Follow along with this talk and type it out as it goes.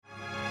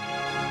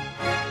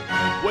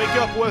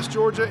Wake up, West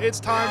Georgia.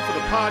 It's time for the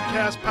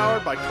podcast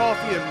powered by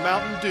Coffee and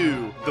Mountain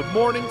Dew. The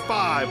Morning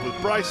Five with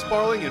Bryce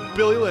Sparling and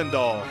Billy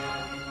Lindahl.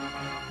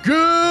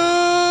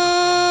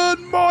 Good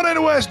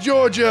morning, West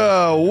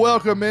Georgia.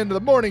 Welcome into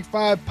the Morning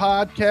Five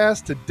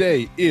podcast.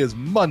 Today is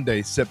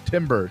Monday,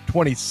 September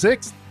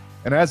 26th.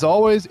 And as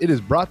always, it is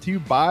brought to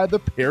you by the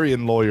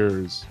Parian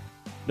Lawyers.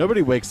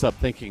 Nobody wakes up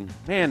thinking,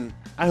 man,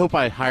 I hope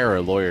I hire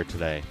a lawyer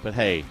today. But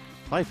hey,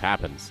 life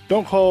happens.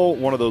 Don't call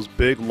one of those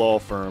big law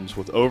firms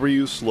with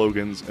overused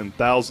slogans and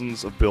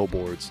thousands of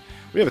billboards.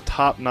 We have a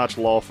top-notch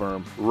law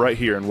firm right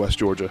here in West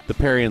Georgia. The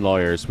Parian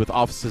Lawyers, with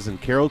offices in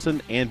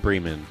Carrollton and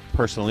Bremen,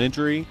 personal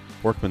injury,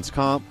 workman's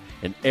comp,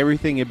 and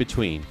everything in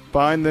between.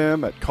 Find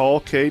them at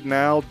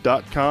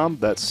callcadenow.com.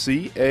 That's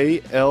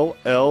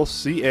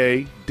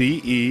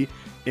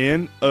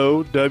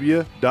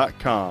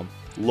CALLCADENOW.com.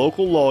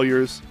 Local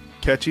lawyers,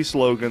 catchy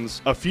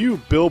slogans, a few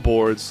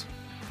billboards,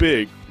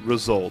 big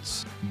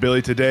results.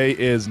 Billy, today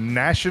is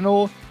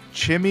National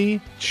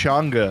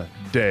Chimichanga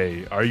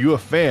Day. Are you a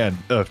fan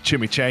of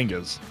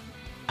chimichangas?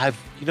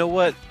 You know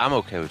what? I'm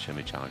okay with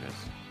chimichangas.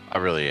 I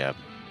really am.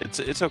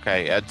 It's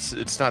okay.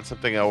 It's not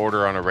something I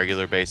order on a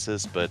regular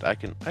basis, but I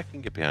can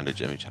get behind a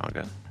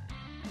chimichanga.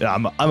 Yeah,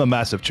 I'm a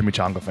massive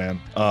chimichanga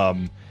fan.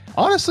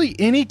 Honestly,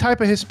 any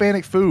type of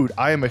Hispanic food,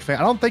 I am a fan.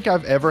 I don't think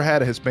I've ever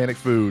had a Hispanic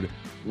food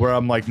where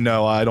I'm like,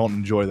 no, I don't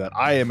enjoy that.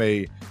 I am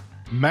a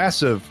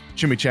massive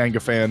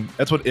chimichanga fan.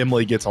 That's what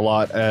Emily gets a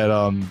lot at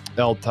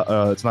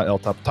it's not El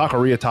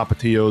Taqueria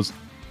Tapatios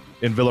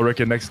in Villa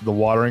Rica next to the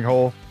watering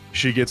hole.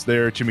 She gets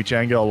their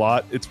chimichanga a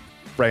lot. It's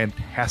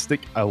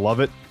fantastic. I love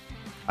it.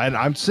 And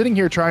I'm sitting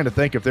here trying to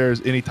think if there's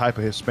any type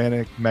of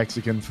Hispanic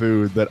Mexican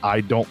food that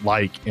I don't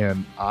like,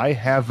 and I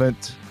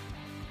haven't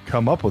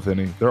come up with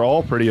any. They're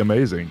all pretty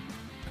amazing.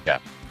 Yeah.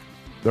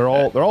 They're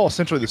all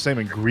essentially the same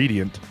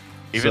ingredient.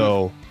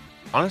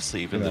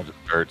 Honestly, even the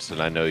desserts,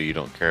 and I know you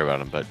don't care about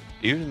them, but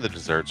even the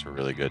desserts are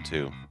really good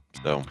too.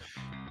 So,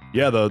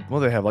 yeah, what do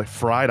they have, like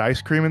fried ice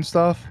cream and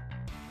stuff?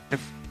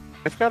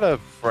 I've got a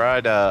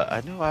fried.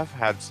 I know I've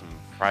had some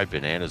fried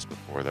bananas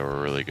before that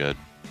were really good.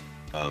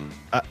 And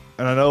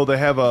I know they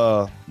have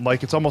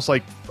it's almost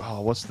like,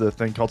 what's the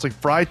thing called? It's like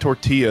fried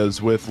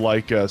tortillas with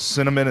like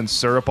cinnamon and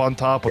syrup on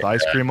top with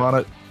ice cream on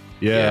it.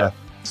 Yeah.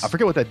 I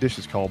forget what that dish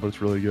is called, but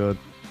it's really good.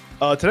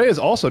 Today is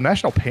also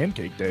National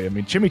Pancake Day. I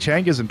mean,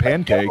 chimichangas and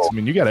pancakes. I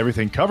mean, you got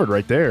everything covered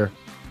right there.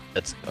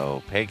 Let's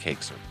go.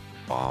 Pancakes are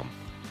bomb.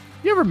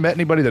 You ever met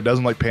anybody that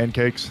doesn't like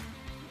pancakes?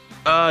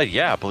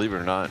 Yeah, believe it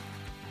or not.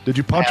 Did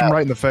you punch them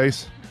right in the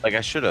face? Like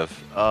I should have.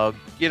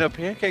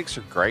 Pancakes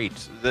are great.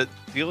 The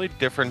only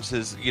difference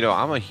is,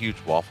 I'm a huge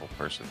waffle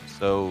person.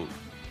 So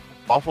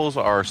waffles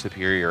are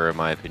superior, in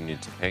my opinion,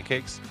 to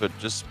pancakes, but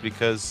just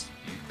because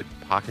you get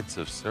pockets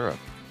of syrup.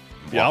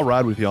 Yeah, I'll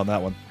ride with you on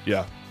that one.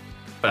 Yeah.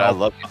 But I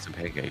love some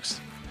pancakes.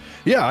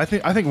 Yeah, I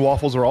think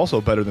waffles are also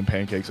better than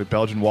pancakes. Like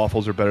Belgian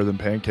waffles are better than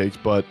pancakes,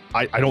 but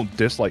I don't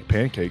dislike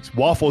pancakes.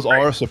 Waffles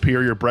are a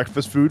superior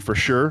breakfast food for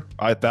sure.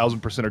 I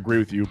 1,000% agree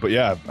with you. But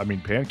yeah, I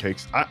mean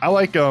pancakes. I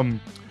like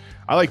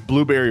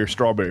blueberry or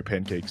strawberry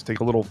pancakes.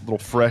 Take a little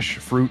fresh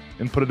fruit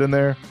and put it in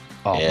there.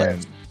 Oh man,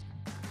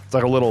 it's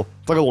like a little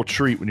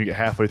treat when you get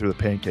halfway through the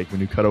pancake,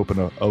 when you cut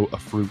open a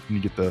fruit and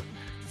you get the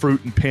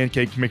fruit and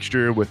pancake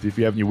mixture with, if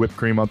you have any whipped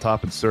cream on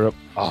top and syrup.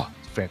 Oh,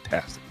 it's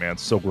fantastic, man.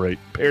 It's so great.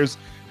 Pairs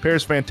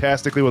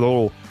fantastically with a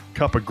little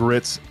cup of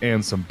grits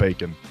and some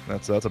bacon.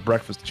 That's a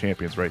breakfast of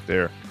champions right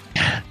there.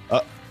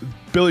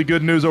 Billy,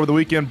 good news over the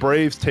weekend.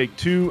 Braves take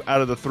 2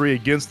 out of the 3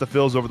 against the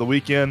Phils over the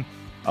weekend.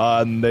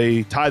 And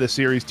they tie the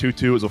series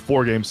 2-2. It was a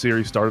 4-game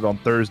series, started on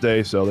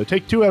Thursday. So they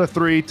take 2 out of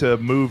 3 to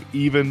move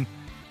even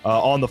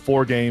on the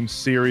 4-game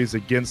series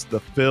against the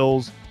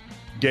Phils.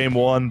 Game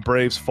 1,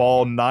 Braves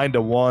fall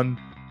 9-1.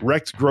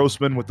 Rex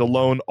Grossman with the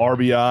lone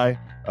RBI.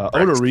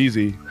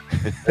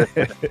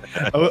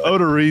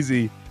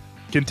 Odorizzi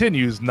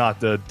continues not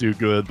to do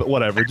good, but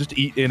whatever. Just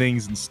eat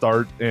innings and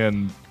start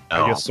and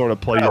I guess sort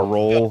of play your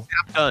role.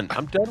 I'm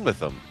done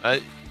with him.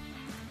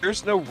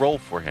 There's no role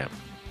for him.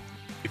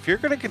 If you're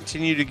going to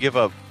continue to give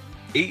up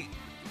 8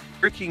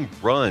 freaking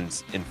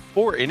runs in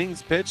 4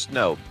 innings pitched,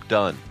 no,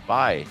 done.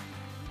 Bye.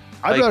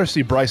 I'd rather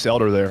see Bryce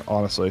Elder there,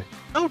 honestly.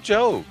 No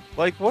joke.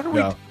 Like, what are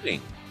we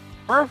doing?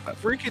 We're a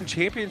freaking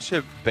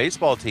championship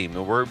baseball team,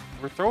 and we're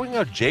throwing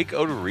out Jake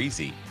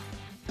Odorizzi.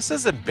 This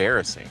is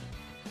embarrassing.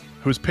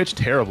 Who's pitched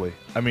terribly.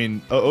 I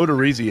mean,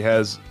 Odorizzi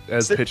has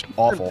pitched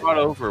awful. Brought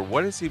over.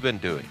 What has he been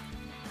doing?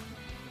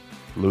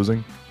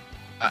 Losing.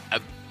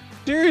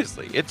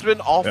 Seriously, it's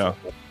been awful. Yeah.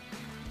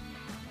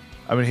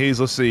 I mean,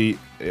 let's see,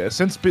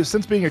 since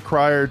being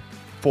acquired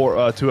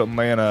to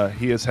Atlanta,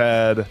 he has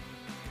had,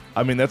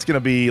 I mean, that's going to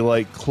be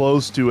like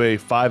close to a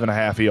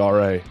 5.5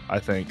 ERA, I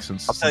think,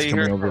 since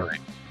coming over. Right.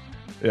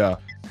 Yeah.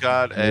 He's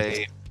got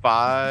a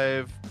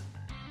 5.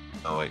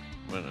 Oh wait,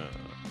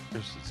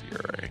 here's his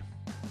ERA.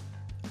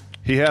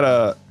 He had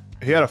a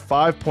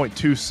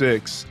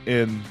 5.26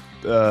 in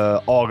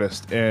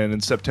August, and in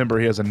September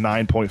he has a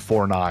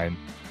 9.49.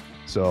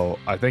 So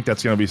I think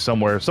that's going to be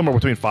somewhere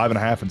between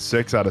 5.5 and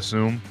 6, I'd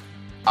assume,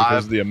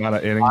 because of the amount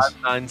of innings.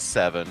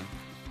 5.97,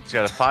 He's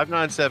got a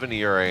 5.97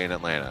 ERA in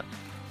Atlanta.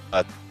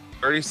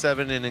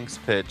 37 innings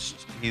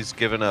pitched. He's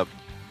given up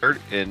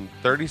in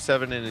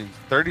 37 innings,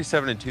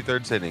 37 and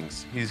 2/3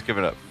 innings. He's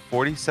given up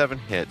 47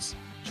 hits,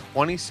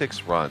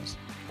 26 runs,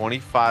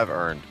 25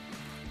 earned.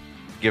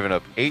 Given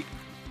up 8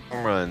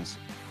 home runs,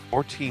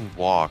 14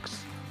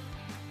 walks,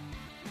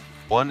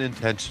 1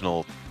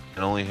 intentional,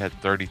 and only had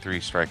 33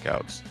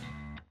 strikeouts.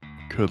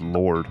 Good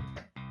Lord.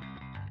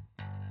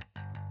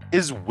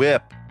 His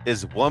whip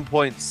is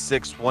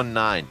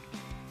 1.619.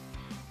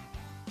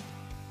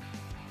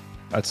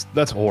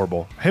 That's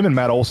horrible. Him and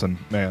Matt Olson,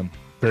 man.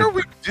 What are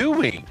we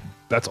doing?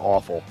 That's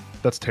awful.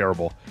 That's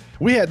terrible.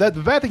 We had that.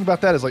 The bad thing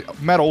about that is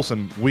like Matt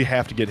Olson. We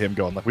have to get him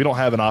going. Like we don't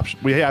have an option.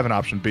 We have an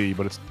option B,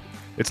 but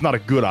it's not a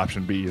good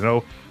option B. You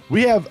know,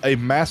 we have a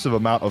massive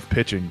amount of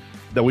pitching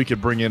that we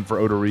could bring in for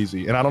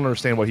Odorizzi, and I don't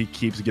understand why he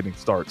keeps getting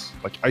starts.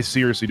 Like I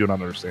seriously do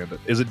not understand it.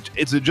 Is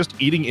it just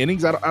eating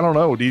innings? I don't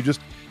know. Do you just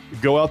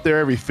go out there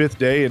every 5th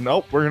day and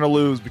we're gonna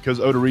lose because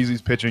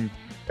Odorizzi's pitching,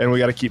 and we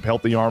got to keep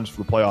healthy arms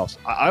for the playoffs?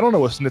 I don't know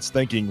what Snit's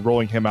thinking,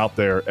 rolling him out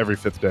there every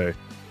 5th day.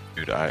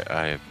 Dude,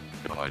 I have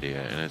no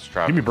idea, and it's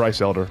driving. Give me Bryce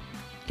Elder.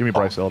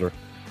 Bryce Elder.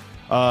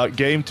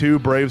 Game 2,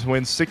 Braves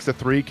win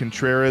 6-3.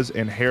 Contreras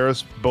and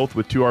Harris both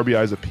with 2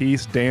 RBIs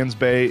apiece.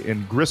 Dansby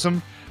and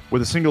Grissom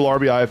with a single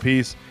RBI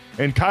apiece.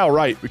 And Kyle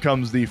Wright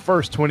becomes the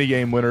first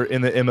 20-game winner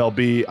in the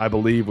MLB, I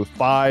believe, with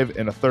 5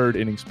 1/3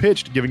 innings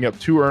pitched, giving up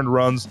 2 earned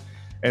runs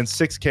and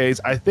 6 Ks.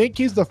 I think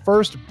he's the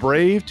first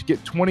Brave to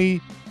get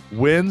 20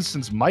 wins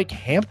since Mike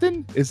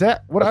Hampton. Is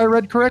that what I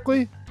read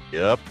correctly?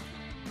 Yep.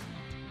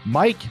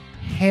 Mike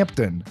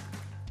Hampton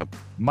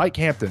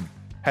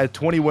had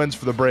 20 wins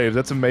for the Braves.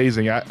 That's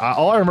amazing.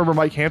 All I remember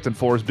Mike Hampton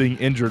for is being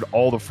injured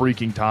all the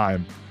freaking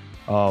time.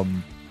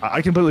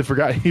 I completely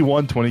forgot he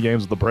won 20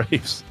 games with the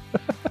Braves.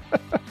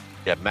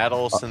 Yeah, Matt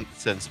Olson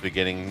since the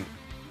beginning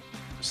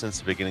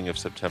of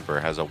September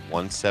has a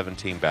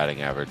 117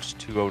 batting average,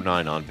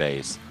 209 on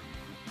base.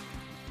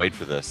 Wait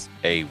for this,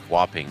 a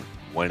whopping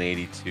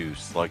 182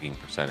 slugging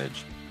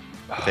percentage,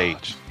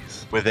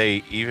 with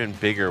a even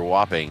bigger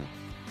whopping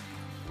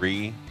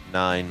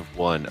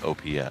 391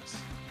 OPS.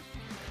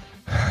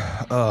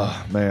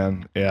 Oh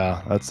man,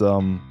 yeah, that's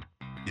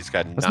He's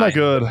got that's 9 not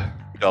good.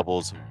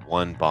 doubles,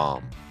 1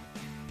 bomb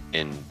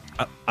in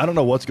I don't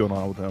know what's going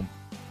on with him.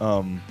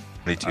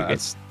 22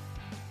 games.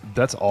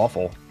 That's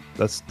awful.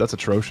 That's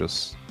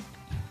atrocious.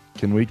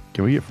 Can we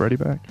get Freddie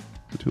back?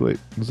 Is it too late?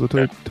 Was it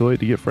too late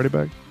to get Freddie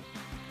back?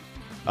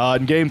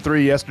 In Game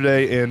 3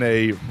 yesterday,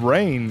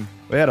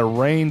 we had a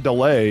rain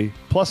delay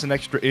plus an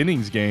extra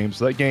innings game,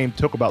 so that game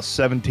took about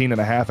 17 and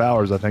a half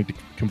hours, I think, to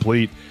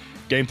complete.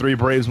 Game 3,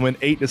 Braves win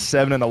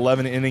 8-7 in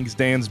 11 innings.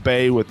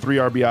 Dansby with 3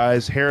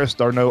 RBIs. Harris,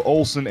 Darno,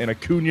 Olson, and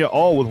Acuna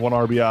all with 1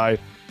 RBI.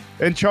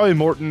 And Charlie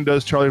Morton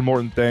does Charlie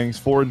Morton things.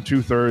 4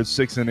 2/3,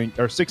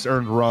 6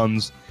 earned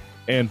runs,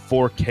 and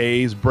 4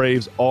 Ks.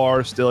 Braves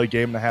are still a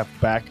game and a half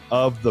back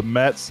of the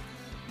Mets.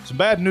 Some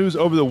bad news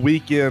over the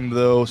weekend,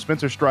 though.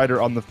 Spencer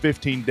Strider on the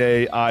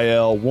 15-day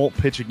IL won't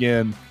pitch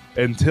again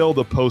until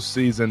the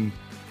postseason.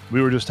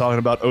 We were just talking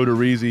about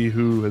Odorizzi,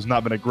 who has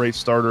not been a great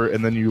starter,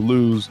 and then you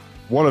lose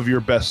one of your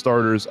best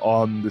starters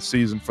on the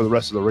season for the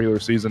rest of the regular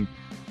season,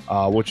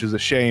 which is a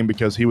shame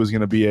because he was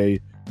going to be a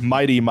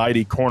mighty,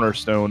 mighty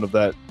cornerstone of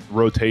that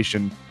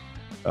rotation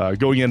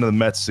going into the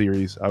Mets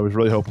series. I was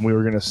really hoping we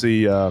were going to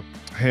see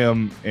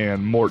him,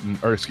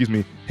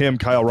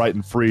 Kyle Wright,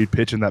 and Fried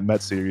pitch in that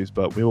Mets series,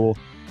 but we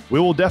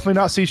will definitely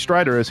not see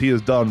Strider as he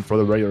has done for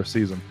the regular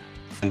season.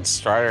 And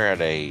Strider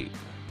had a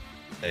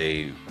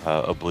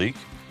oblique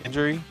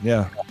injury.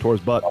 Yeah, tore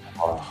his butt.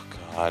 Oh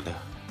God,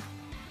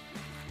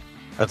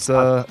 That's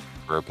for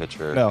a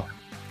pitcher.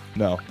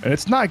 No, and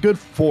it's not good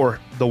for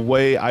the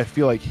way I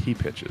feel like he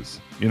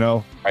pitches. You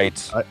know,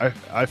 Right.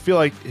 I feel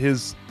like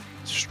his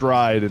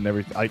stride and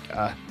everything.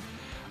 I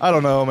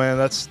don't know, man.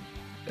 That's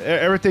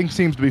everything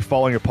seems to be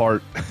falling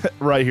apart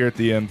right here at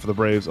the end for the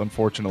Braves,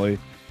 unfortunately.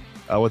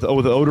 With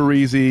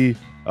Odorizzi,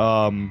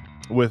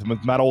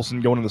 with Matt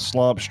Olson going in the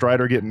slump,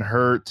 Strider getting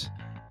hurt,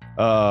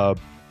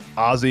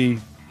 Ozzy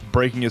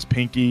breaking his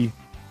pinky,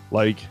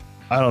 like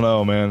I don't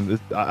know, man.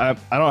 I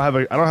don't have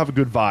a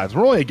good vibes.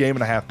 We're only a game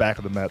and a half back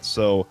of the Mets,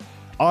 so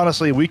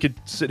honestly, we could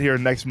sit here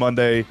next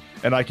Monday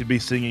and I could be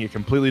singing a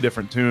completely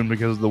different tune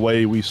because of the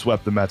way we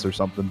swept the Mets or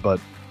something. But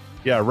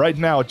yeah, right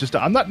now,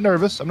 I'm not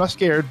nervous, I'm not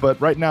scared, but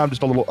right now I'm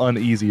just a little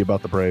uneasy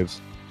about the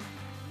Braves.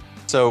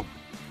 So,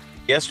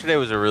 yesterday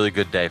was a really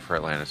good day for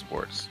Atlanta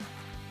sports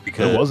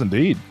because It was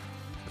indeed.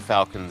 the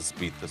Falcons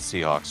beat the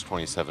Seahawks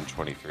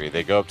 27-23.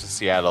 They go up to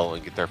Seattle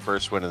and get their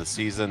first win of the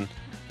season.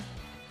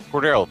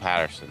 Cordero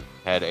Patterson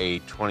had a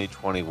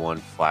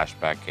 2021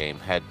 flashback game,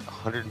 had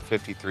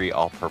 153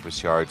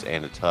 all-purpose yards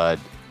and a TUD,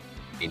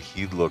 and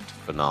he looked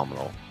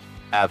phenomenal.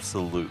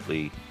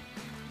 Absolutely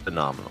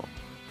phenomenal.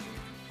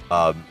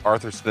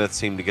 Arthur Smith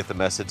seemed to get the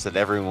message that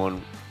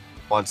everyone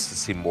wants to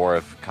see more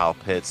of Kyle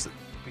Pitts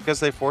because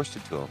they forced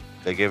it to him.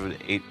 They gave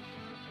him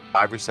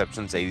 5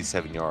 receptions,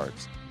 87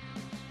 yards.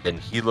 And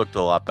he looked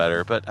a lot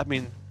better, but I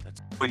mean,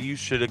 that's what you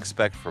should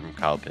expect from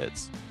Kyle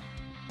Pitts.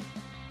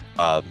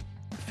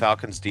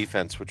 Falcons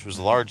defense, which was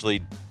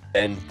largely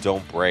bend,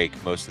 don't break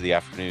most of the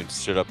afternoon,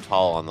 stood up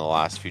tall on the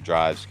last few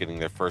drives, getting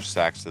their first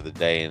sacks of the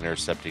day and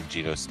intercepting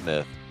Geno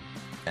Smith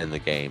in the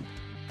game.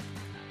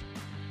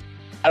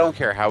 I don't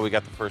care how we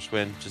got the first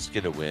win, just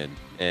get a win.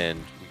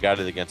 And we got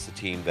it against a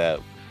team that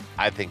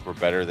I think we're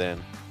better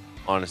than,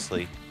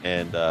 honestly.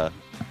 And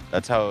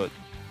that's how it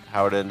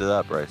ended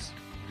up, Bryce.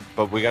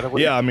 But we got to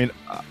win. Yeah, I mean,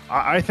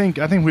 I think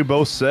we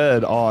both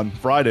said on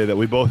Friday that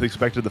we both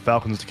expected the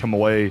Falcons to come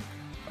away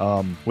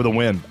with a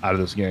win out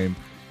of this game.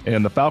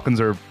 And the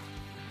Falcons are,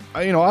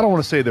 I don't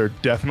want to say they're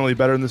definitely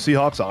better than the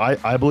Seahawks.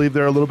 I believe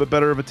they're a little bit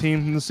better of a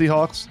team than the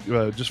Seahawks,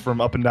 just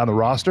from up and down the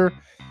roster.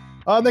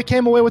 They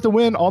came away with a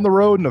win on the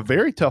road in a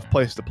very tough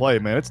place to play,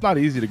 man. It's not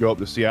easy to go up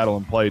to Seattle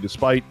and play,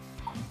 despite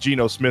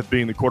Geno Smith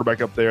being the quarterback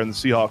up there and the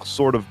Seahawks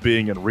sort of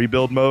being in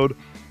rebuild mode.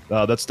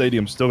 That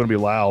stadium's still going to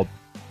be loud.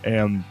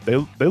 And they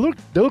look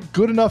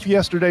good enough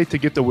yesterday to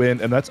get the win,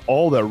 and that's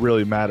all that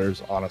really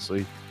matters,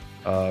 honestly.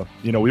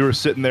 We were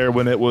sitting there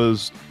when it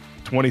was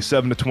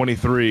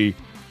 27-23,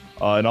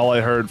 and all I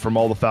heard from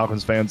all the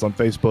Falcons fans on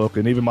Facebook,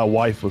 and even my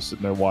wife was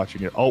sitting there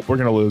watching it. Oh, we're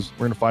gonna lose.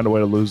 We're gonna find a way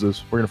to lose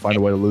this. We're gonna find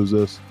a way to lose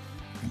this.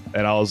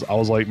 And I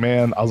was like,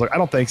 man, I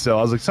don't think so.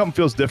 I was like, something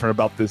feels different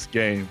about this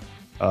game.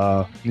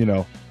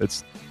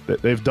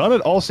 They've done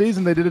it all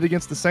season. They did it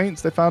against the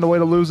Saints. They found a way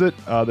to lose it.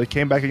 They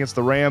came back against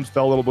the Rams,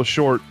 fell a little bit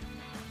short.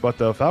 But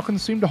the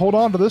Falcons seem to hold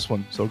on to this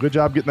one. So good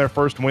job getting their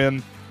first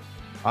win.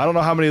 I don't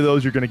know how many of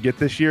those you're going to get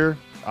this year.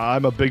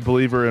 I'm a big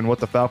believer in what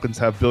the Falcons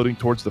have building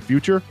towards the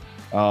future.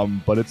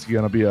 But it's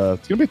going to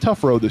be a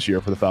tough road this year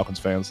for the Falcons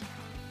fans.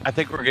 I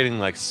think we're getting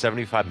like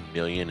 $75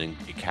 million in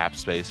cap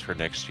space for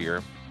next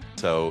year.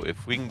 So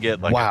if we can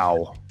get like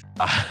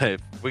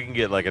if we can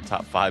get like a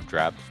top 5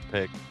 draft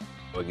pick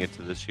going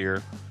into this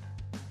year,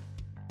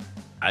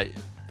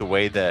 the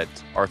way that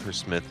Arthur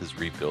Smith is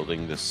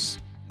rebuilding this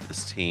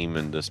team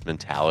and this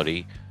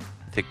mentality,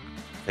 I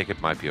think it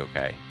might be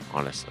okay,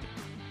 honestly.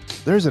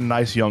 There's a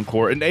nice young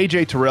core, and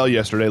AJ Terrell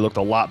yesterday looked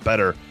a lot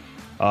better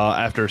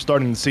after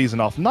starting the season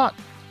off not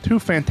too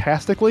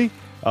fantastically.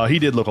 He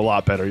did look a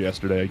lot better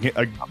yesterday.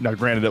 Now,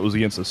 granted, it was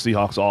against the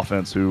Seahawks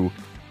offense, who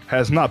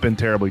has not been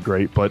terribly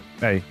great, but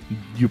hey,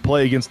 you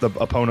play against the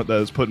opponent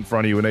that is put in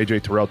front of you, and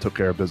AJ Terrell took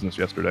care of business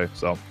yesterday.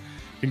 So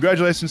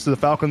congratulations to the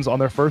Falcons on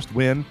their first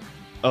win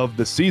of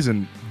the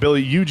season.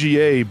 Billy,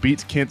 UGA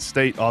beats Kent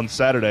State on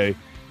Saturday,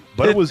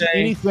 but it was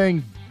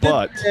anything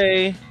but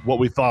what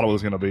we thought it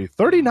was going to be.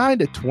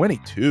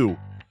 39-22.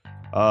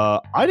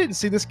 I didn't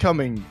see this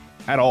coming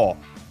at all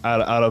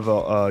out of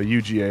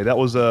UGA. That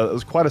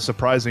was quite a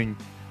surprising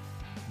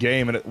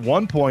game. And at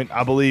one point,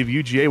 I believe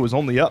UGA was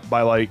only up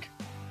by like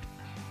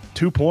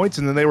 2 points,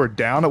 and then they were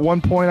down at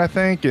one point, I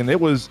think. And it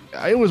was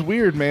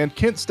weird, man.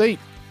 Kent State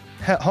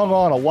hung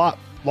on a lot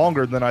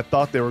longer than I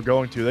thought they were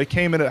going to. They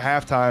came in at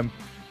halftime.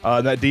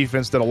 That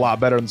defense did a lot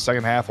better in the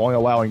second half, only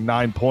allowing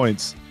 9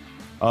 points.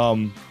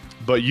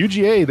 But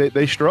UGA,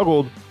 they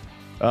struggled,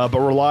 but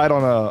relied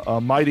on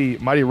a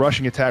mighty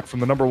rushing attack from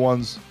the number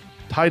one's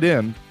tight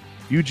end.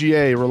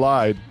 UGA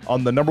relied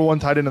on the number one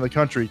tight end in the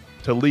country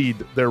to lead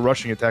their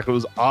rushing attack. It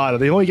was odd.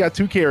 They only got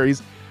 2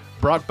 carries.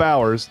 Brock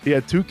Bowers, he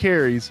had 2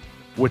 carries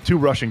with 2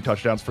 rushing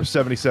touchdowns for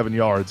 77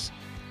 yards.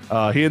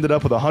 He ended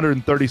up with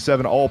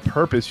 137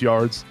 all-purpose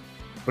yards.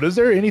 But is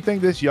there anything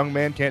this young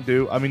man can't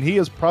do? I mean, he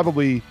is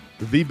probably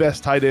the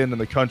best tight end in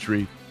the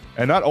country.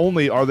 And not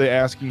only are they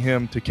asking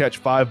him to catch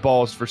 5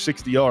 balls for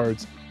 60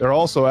 yards, they're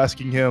also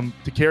asking him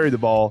to carry the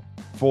ball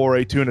for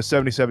a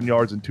 277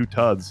 yards and 2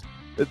 tuds.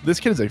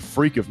 This kid is a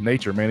freak of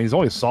nature, man. He's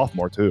only a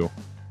sophomore, too.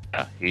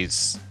 Yeah,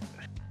 he's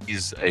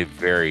a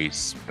very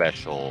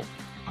special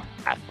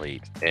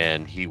athlete,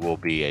 and he will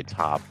be a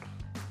top,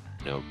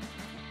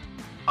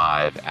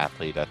 5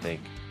 athlete, I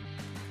think.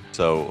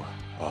 So,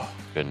 oh,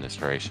 goodness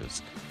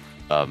gracious.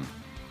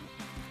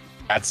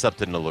 That's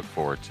something to look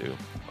forward to,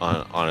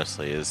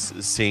 honestly, is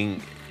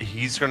seeing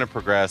he's going to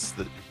progress.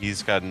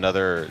 He's got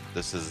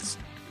this is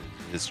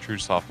his true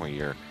sophomore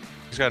year.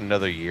 He's got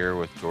another year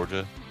with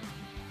Georgia.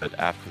 But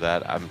after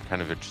that, I'm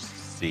kind of interested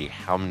to see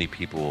how many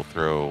people will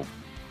throw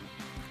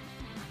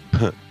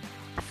a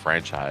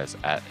franchise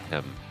at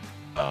him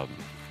in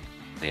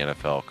the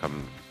NFL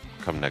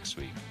come next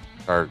week.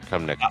 Or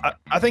come next week.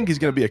 I think he's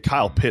going to be a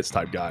Kyle Pitts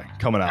type guy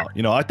coming out.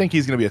 I think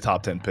he's going to be a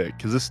top 10 pick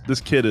because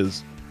this kid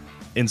is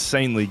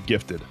insanely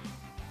gifted.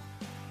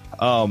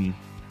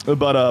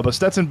 But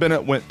Stetson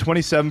Bennett went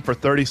 27 for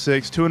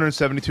 36,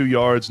 272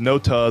 yards, no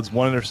tuds,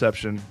 1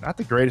 interception. Not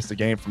the greatest of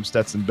game from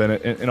Stetson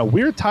Bennett. In a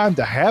weird time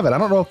to have it. I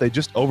don't know if they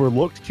just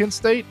overlooked Kent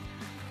State.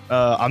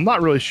 I'm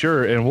not really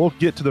sure, and we'll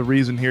get to the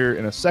reason here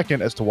in a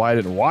second as to why I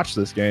didn't watch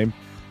this game.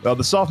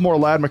 The sophomore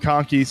Ladd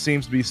McConkey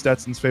seems to be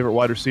Stetson's favorite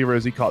wide receiver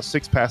as he caught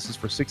 6 passes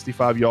for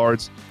 65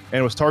 yards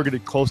and was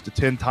targeted close to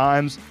 10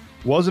 times.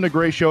 Wasn't a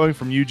great showing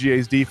from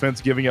UGA's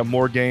defense, giving up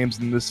more games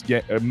in this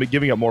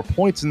giving up more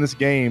points in this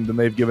game than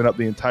they've given up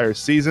the entire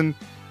season.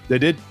 They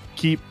did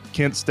keep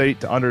Kent State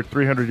to under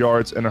 300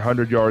 yards and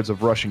 100 yards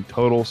of rushing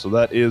total, so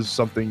that is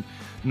something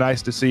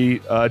Nice to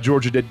see.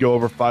 Georgia did go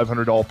over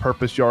 500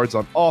 all-purpose yards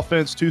on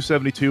offense,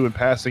 272 in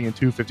passing, and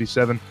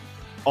 257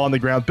 on the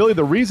ground. Billy,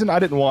 the reason I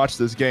didn't watch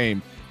this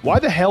game, why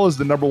the hell is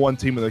the number one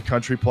team in the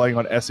country playing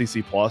on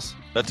SEC Plus?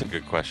 That's a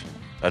good question.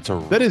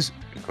 That is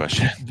good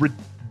question.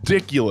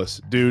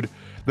 Ridiculous, dude.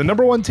 The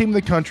number one team in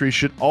the country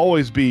should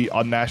always be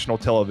on national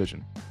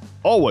television.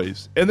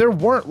 Always. And it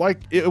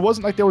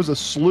wasn't like there was a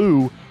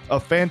slew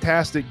of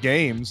fantastic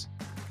games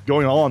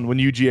going on when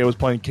UGA was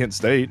playing Kent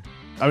State.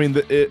 I mean,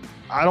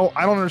 I don't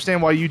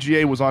understand why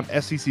UGA was on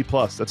SEC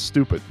Plus. That's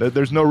stupid.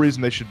 There's no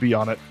reason they should be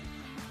on it.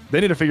 They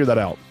need to figure that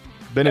out.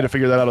 They need to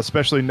figure that out,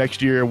 especially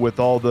next year with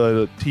all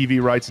the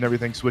TV rights and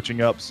everything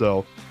switching up.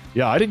 So,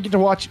 yeah, I didn't get to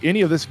watch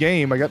any of this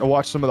game. I got to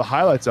watch some of the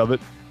highlights of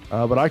it,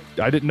 but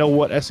I didn't know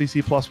what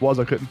SEC Plus was.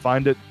 I couldn't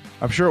find it.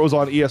 I'm sure it was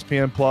on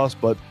ESPN Plus,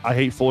 but I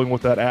hate fooling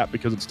with that app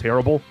because it's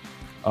terrible.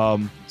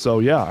 So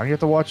yeah, I got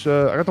to watch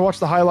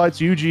the highlights.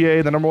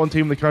 UGA, the number one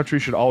team in the country,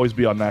 should always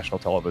be on national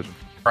television.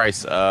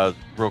 Bryce,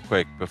 real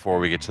quick before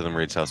we get to the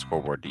Marine South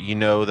Scoreboard, you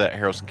know that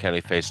Haralson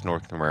County faced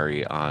North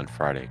Murray on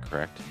Friday,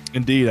 correct?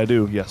 Indeed, I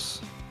do. Yes.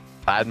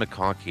 Thad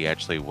McConkey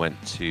actually went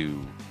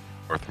to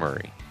North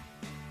Murray.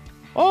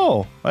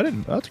 Oh, I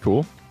didn't. That's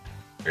cool.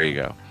 There you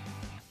go.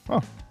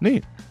 Oh,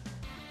 neat.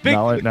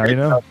 Now you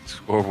know.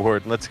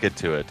 Scoreboard. Let's get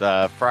to it.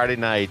 Friday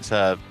night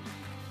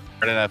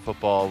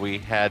football, we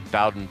had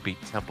Bowden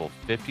beat Temple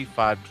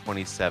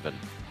 55-27.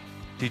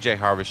 TJ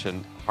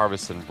Harbison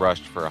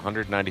rushed for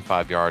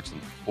 195 yards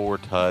and 4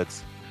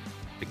 tuds.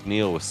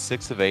 McNeil was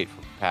 6 of 8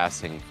 for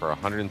passing for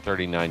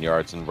 139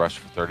 yards and rushed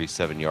for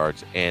 37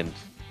 yards and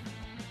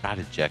got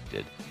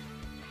ejected.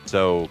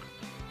 So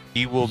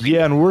he will be...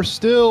 Yeah, and we're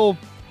still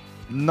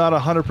not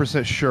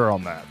 100% sure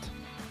on that.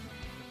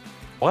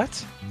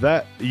 What?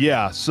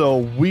 So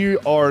we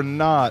are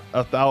not.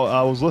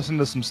 I was listening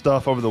to some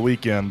stuff over the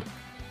weekend.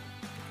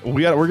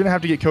 We're going to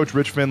have to get Coach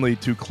Rich Finley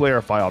to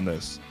clarify on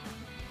this.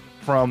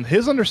 From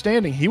his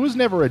understanding, he was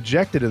never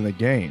ejected in the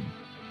game.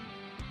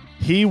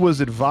 He was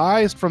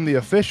advised from the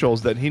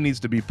officials that he needs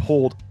to be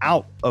pulled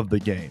out of the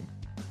game.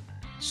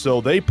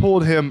 So they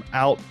pulled him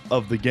out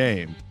of the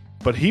game.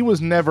 But he was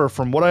never,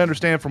 from what I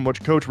understand, from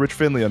what Coach Rich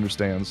Finley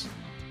understands,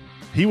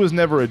 he was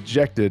never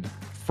ejected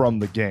from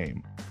the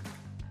game.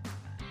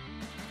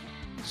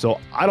 So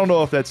I don't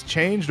know if that's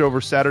changed over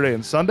Saturday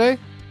and Sunday.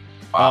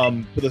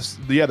 But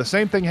the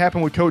same thing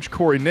happened with Coach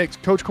Corey Nix.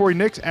 Coach Corey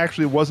Nix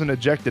actually wasn't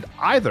ejected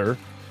either,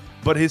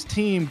 but his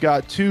team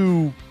got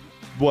 2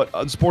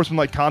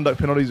 unsportsmanlike conduct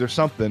penalties or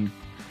something,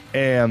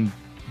 and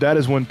that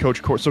is when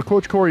Coach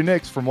Corey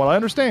Nix, from what I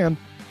understand,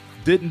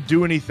 didn't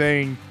do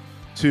anything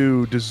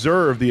to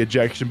deserve the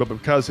ejection, but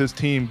because his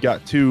team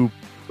got 2,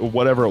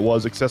 whatever it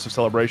was, excessive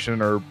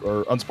celebration or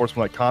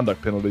unsportsmanlike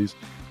conduct penalties,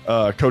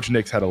 Coach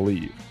Nix had to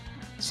leave.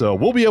 So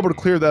we'll be able to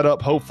clear that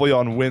up hopefully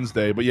on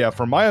Wednesday. But yeah,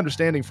 from my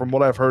understanding, from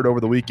what I've heard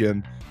over the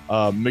weekend,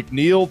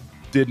 McNeil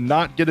did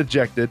not get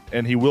ejected,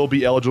 and he will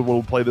be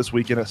eligible to play this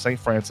weekend at St.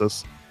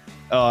 Francis.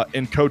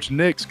 And Coach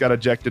Nix got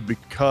ejected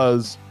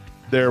because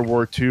there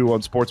were 2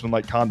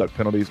 unsportsmanlike conduct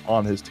penalties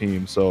on his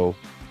team. So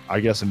I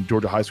guess in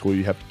Georgia high school,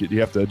 you have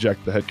to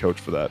eject the head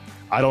coach for that.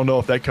 I don't know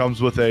if that comes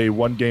with a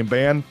 1-game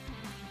ban.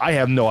 I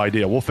have no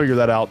idea. We'll figure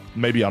that out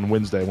maybe on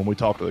Wednesday when we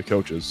talk to the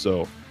coaches.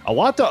 So a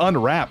lot to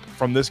unwrap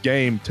from this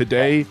game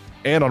today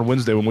and on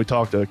Wednesday when we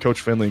talk to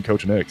Coach Finley and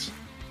Coach Nix.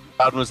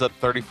 Bowden was up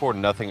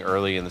 34-0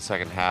 early in the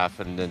second half,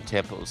 and then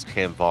Tampa's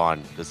Cam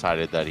Vaughn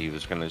decided that he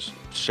was going to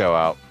show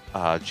out.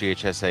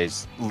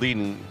 GHSA's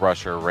leading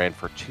rusher ran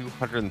for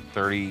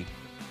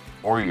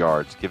 234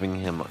 yards, giving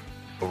him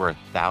over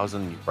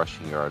 1,000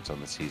 rushing yards on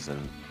the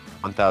season,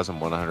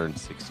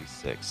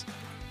 1,166.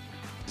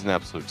 He's an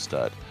absolute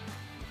stud.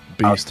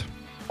 Beast.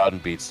 Bowden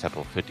beats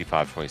Temple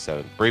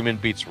 55-27. Bremen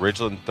beats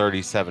Ridgeland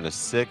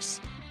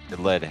 37-6. It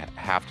led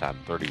halftime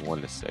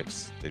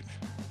 31-6.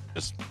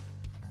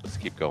 Let's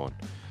keep going.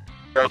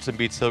 Carrollton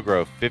beats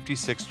Hillgrove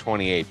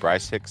 56-28.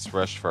 Bryce Hicks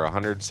rushed for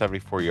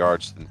 174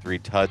 yards and 3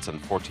 tuds on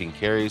 14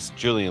 carries.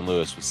 Julian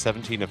Lewis was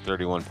 17 of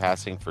 31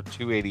 passing for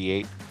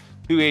 288,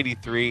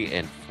 283,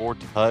 and 4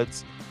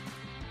 tuds.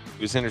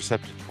 He was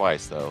intercepted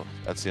twice, though.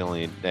 That's the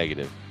only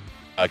negative.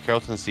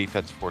 Carrollton's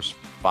defense forced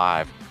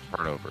 5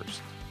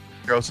 turnovers.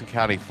 Haralson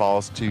County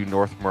falls to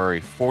North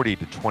Murray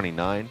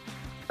 40-29.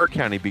 Burke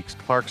County beats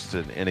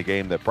Clarkston in a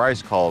game that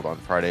Bryce called on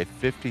Friday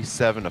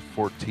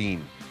 57-14.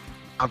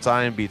 Mount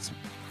Zion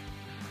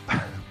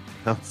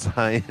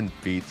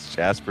beats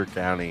Jasper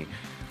County.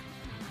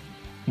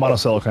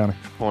 Monticello County.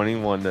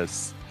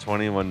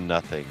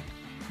 21-0.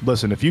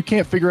 Listen, if you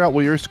can't figure out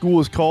what your school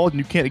is called and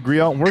you can't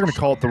agree on, we're going to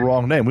call it the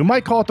wrong name. We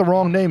might call it the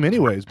wrong name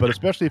anyways, but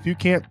especially if you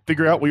can't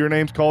figure out what your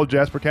name's called,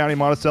 Jasper County,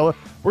 Monticello,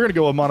 we're going to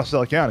go with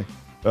Monticello County.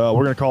 We're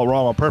going to call it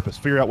wrong on purpose.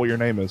 Figure out what your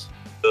name is.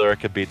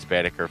 Billerica beats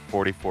Banneker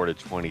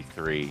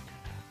 44-23.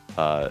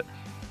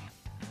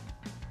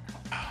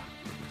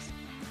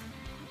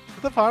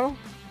 The final?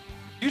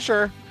 You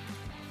sure?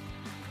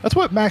 That's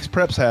what Max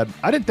Preps had.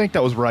 I didn't think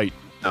that was right.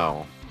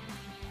 No.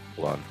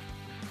 Hold on.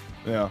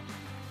 Yeah.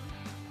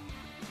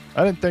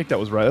 I didn't think that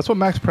was right. That's what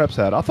Max Preps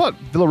had. I thought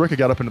Villarica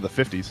got up into the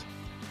 50s.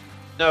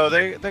 No,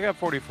 they got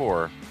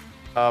 44,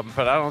 but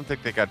I don't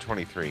think they got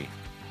 23.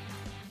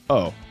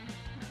 Oh,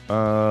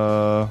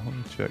 let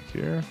me check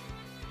here.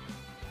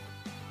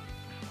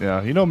 Yeah,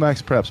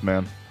 Max Preps,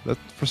 man.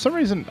 For some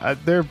reason,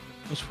 It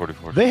was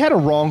 44. they had a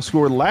wrong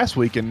score last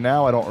week, and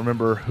now I don't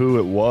remember who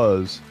it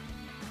was.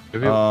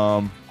 Maybe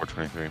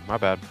 423. My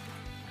bad.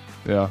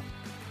 Yeah.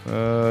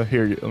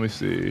 Here, let me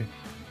see.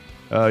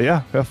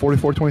 Yeah,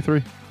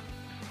 44-23.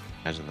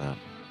 Imagine that.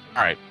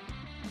 All right.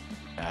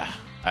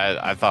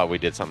 I thought we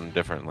did something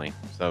differently,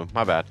 so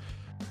my bad.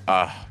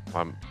 My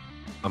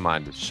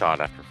mind is shot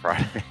after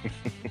Friday.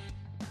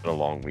 What a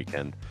long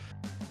weekend.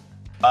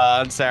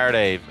 On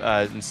Saturday,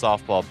 in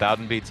softball,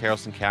 Bowden beats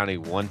Haralson County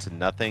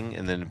 1-0,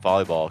 and then in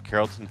volleyball,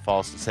 Carrollton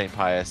falls to St.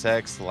 Pius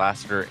X,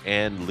 Lassiter,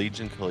 and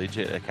Legion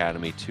Collegiate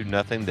Academy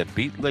 2-0. That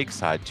beat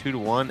Lakeside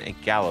 2-1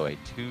 and Galloway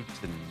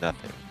 2-0.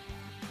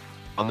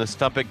 On the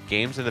Stump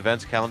games and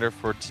events calendar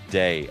for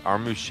today,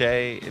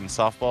 Armouche in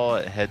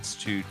softball heads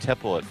to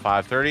Temple at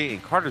 5:30,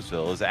 and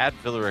Cartersville is at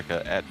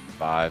Villarica at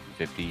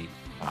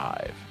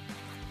 5:55.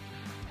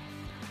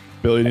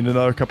 Billy, you need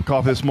another cup of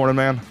coffee this morning,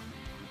 man?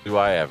 Do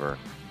I ever?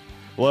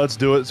 Let's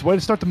do it. It's a way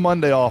to start the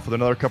Monday off with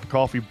another cup of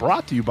coffee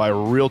brought to you by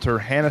Realtor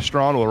Hannah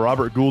Strawn with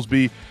Robert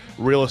Goolsby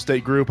Real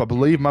Estate Group. I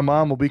believe my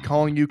mom will be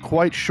calling you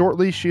quite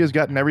shortly. She has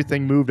gotten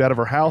everything moved out of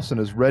her house and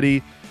is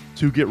ready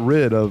to get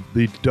rid of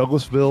the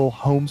Douglasville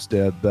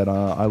homestead that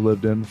I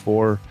lived in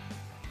for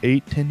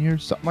 8-10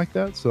 years, something like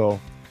that. So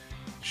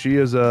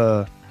she's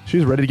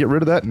ready to get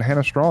rid of that, and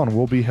Hannah Strawn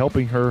will be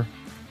helping her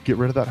get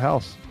rid of that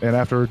house. And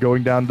after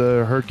going down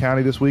to Heard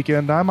County this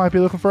weekend, I might be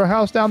looking for a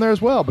house down there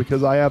as well,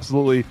 because I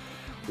absolutely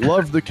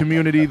love the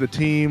community, the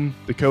team,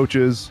 the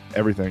coaches,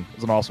 everything. It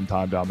was an awesome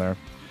time down there.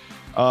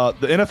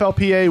 The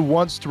NFLPA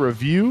wants the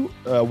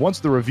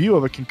review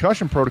of a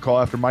concussion protocol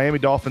after Miami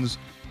Dolphins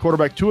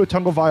quarterback Tua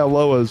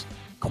Tagovailoa's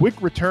quick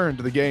return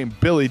to the game.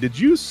 Billy, did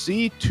you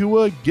see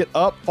Tua get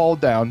up, fall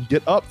down,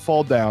 get up,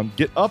 fall down,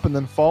 get up, and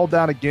then fall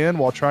down again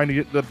while trying to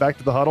get back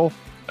to the huddle?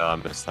 No, I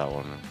missed that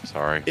one.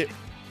 Sorry.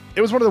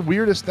 It was one of the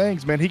weirdest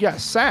things, man. He got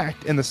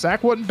sacked, and the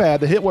sack wasn't bad.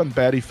 The hit wasn't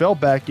bad. He fell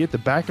back, hit the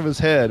back of his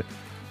head.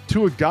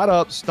 Tua got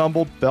up,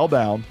 stumbled, fell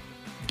down,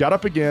 got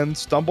up again,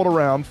 stumbled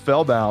around,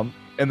 fell down,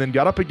 and then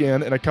got up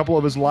again, and a couple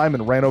of his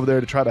linemen ran over there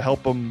to try to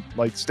help him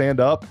stand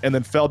up, and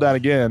then fell down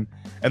again.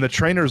 And the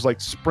trainer's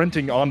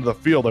sprinting onto the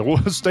field,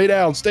 well, stay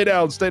down, stay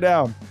down, stay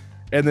down.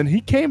 And then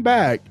he came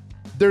back.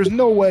 There's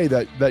no way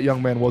that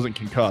young man wasn't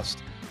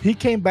concussed. He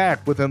came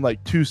back within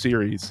 2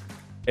 series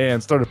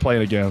and started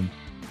playing again.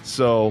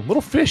 So, a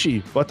little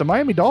fishy, but the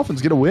Miami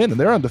Dolphins get a win, and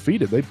they're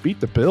undefeated. They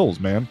beat the Bills,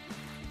 man.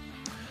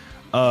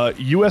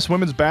 U.S.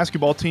 women's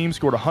basketball team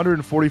scored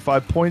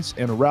 145 points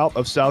in rout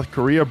of South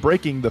Korea,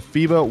 breaking the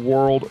FIBA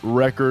world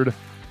record.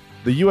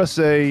 The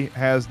USA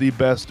has the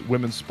best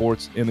women's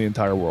sports in the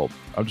entire world.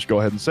 I'll just go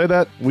ahead and say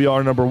that. We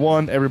are number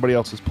 1. Everybody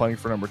else is playing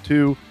for number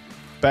 2.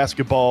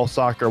 Basketball,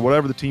 soccer,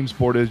 whatever the team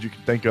sport is you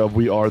can think of,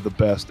 we are the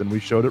best, and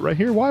we showed it right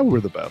here why we're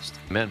the best.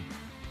 Amen.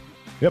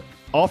 Yep.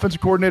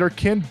 Offensive coordinator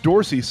Ken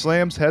Dorsey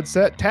slams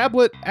headset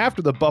tablet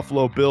after the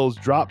Buffalo Bills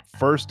dropped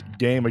first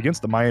game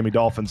against the Miami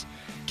Dolphins.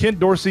 Ken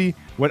Dorsey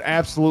went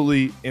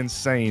absolutely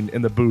insane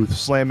in the booth,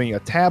 slamming a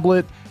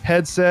tablet,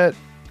 headset,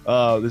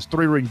 this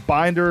 3-ring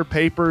binder,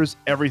 papers,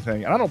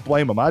 everything. And I don't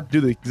blame him. I'd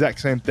do the exact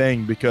same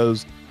thing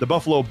because the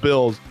Buffalo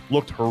Bills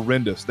looked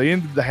horrendous. They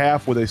ended the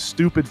half with a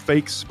stupid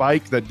fake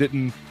spike that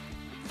didn't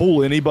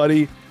fool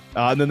anybody.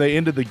 And then they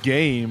ended the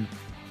game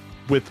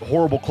with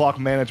horrible clock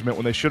management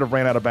when they should have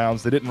ran out of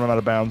bounds. They didn't run out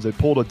of bounds. They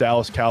pulled a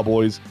Dallas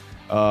Cowboys.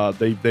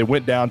 They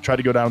went down, tried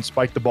to go down,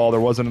 spiked the ball. There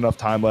wasn't enough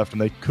time left,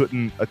 and they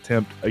couldn't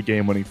attempt a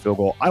game-winning field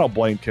goal. I don't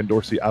blame Ken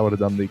Dorsey. I would have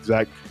done the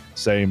exact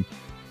same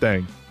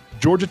thing.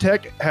 Georgia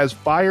Tech has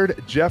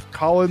fired Jeff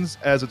Collins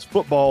as its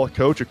football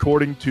coach,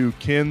 according to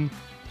Ken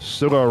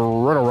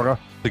Sugarrara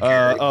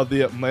of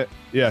the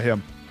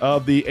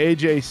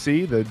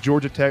AJC. The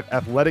Georgia Tech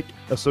Athletic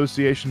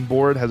Association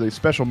Board has a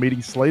special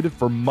meeting slated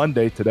for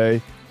Monday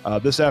today,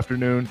 this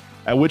afternoon,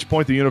 at which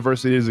point the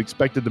university is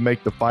expected to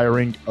make the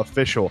firing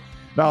official.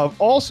 Now, I've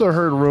also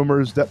heard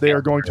rumors that they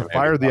are going to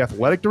fire the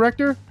athletic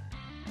director.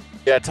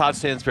 Yeah, Todd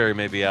Stansberry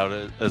may be out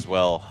as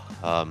well,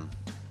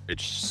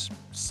 which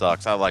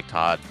sucks. I like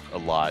Todd a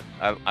lot.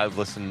 I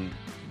listen.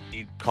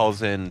 He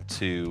calls in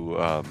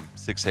to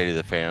 680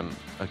 The Fan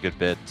a good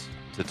bit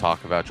to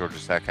talk about Georgia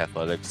Tech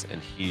athletics,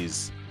 and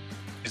he's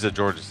a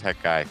Georgia Tech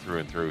guy through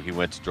and through. He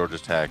went to Georgia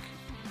Tech,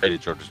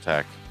 hated Georgia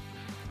Tech.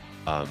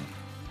 I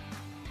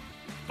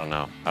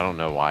don't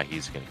know why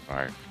he's getting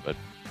fired, but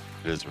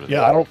it is what it is.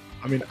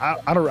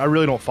 I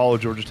really don't follow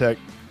Georgia Tech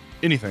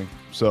anything,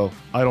 so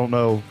I don't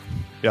know.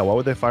 Yeah, why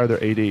would they fire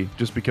their AD?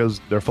 Just because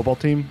their football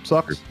team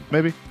sucks?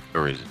 Maybe.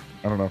 No reason.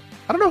 I don't know.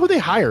 I don't know who they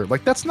hire.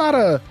 That's not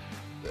a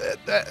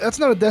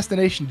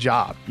destination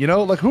job. Who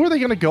are they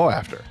going to go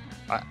after?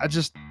 I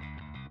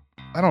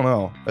don't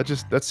know.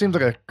 That seems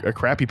like a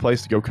crappy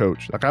place to go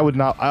coach.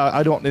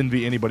 I don't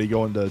envy anybody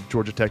going to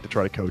Georgia Tech to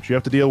try to coach. You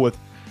have to deal with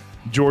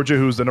Georgia,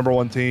 who's the number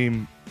 1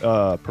 team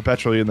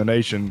perpetually in the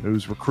nation,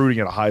 who's recruiting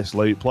at a high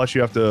slate. Plus,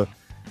 you have to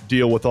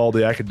deal with all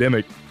the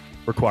academic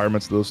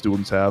requirements those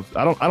students have.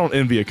 I don't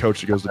envy a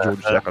coach that goes to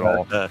Georgia Tech at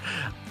all. Can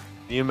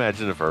you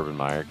imagine if Urban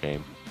Meyer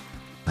came?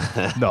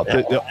 No,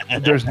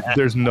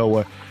 there's no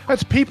way.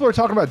 That's people are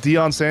talking about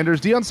Deion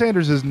Sanders. Deion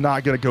Sanders is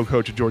not going to go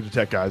coach at Georgia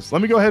Tech, guys.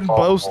 Let me go ahead and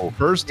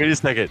burst Wait a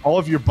second. all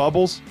of your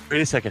bubbles.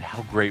 Wait a second.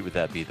 How great would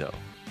that be, though?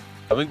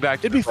 Coming back,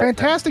 It'd be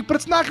fantastic, but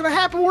it's not going to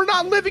happen. We're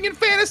not living in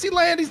fantasy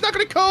land. He's not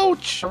going to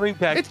coach. Coming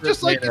back, It's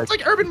just like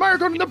Urban Meyer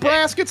going to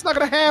Nebraska. It's not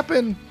going to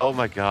happen. Oh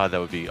my God, that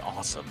would be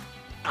awesome.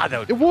 God, that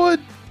would. It would.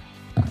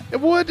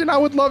 It would, and I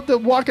would love to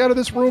walk out of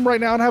this room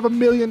right now and have $1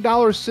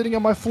 million sitting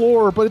on my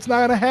floor, but it's not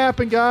going to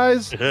happen,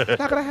 guys. It's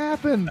not going to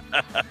happen.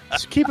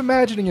 Just keep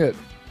imagining it.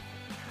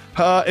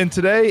 And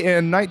today,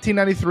 in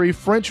 1993,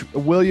 French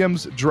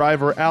Williams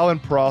driver Alain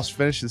Prost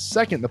finished his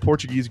second in the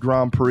Portuguese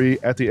Grand Prix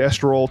at the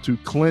Estoril to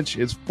clinch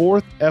his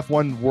fourth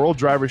F1 World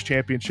Drivers'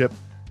 Championship.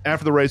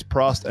 After the race,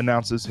 Prost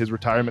announces his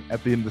retirement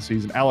at the end of the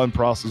season. Alain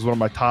Prost is one of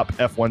my top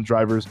F1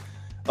 drivers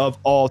of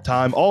all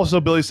time.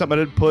 Also, Billy, something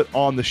I didn't put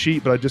on the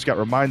sheet, but I just got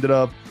reminded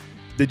of.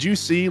 Did you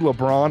see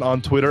LeBron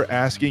on Twitter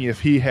asking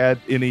if he had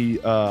any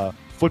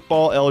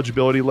football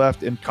eligibility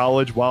left in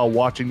college while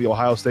watching the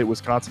Ohio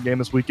State-Wisconsin game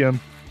this weekend?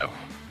 No.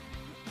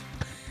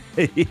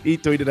 He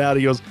tweeted out,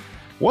 he goes,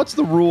 what's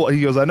the rule?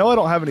 He goes, I know I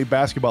don't have any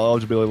basketball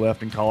eligibility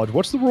left in college.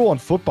 What's the rule on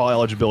football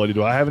eligibility?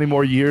 Do I have any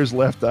more years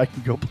left that I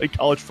can go play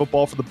college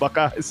football for the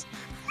Buckeyes?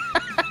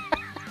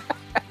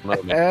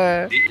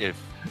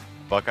 If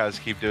Buckeyes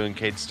keep doing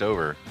Cade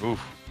Stover,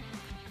 oof.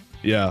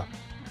 Yeah.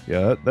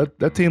 Yeah,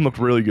 that team looked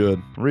really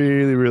good.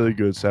 Really, really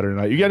good Saturday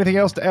night. You got anything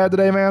else to add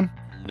today, man?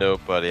 No,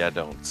 buddy, I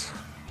don't.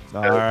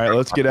 All right,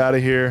 let's get out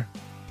of here.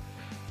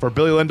 For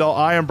Billy Lindahl,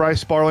 I am Bryce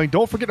Sparling.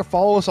 Don't forget to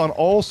follow us on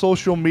all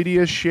social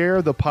media.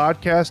 Share the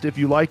podcast if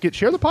you like it.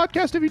 Share the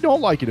podcast if you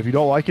don't like it. If you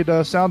don't like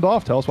it, sound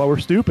off. Tell us why we're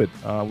stupid.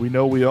 We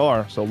know we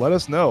are, so let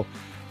us know.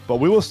 But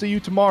we will see you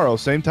tomorrow.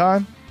 Same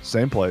time,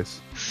 same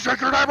place.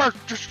 Shake your neighbors!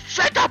 Just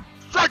shake them!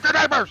 Shake your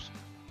neighbors!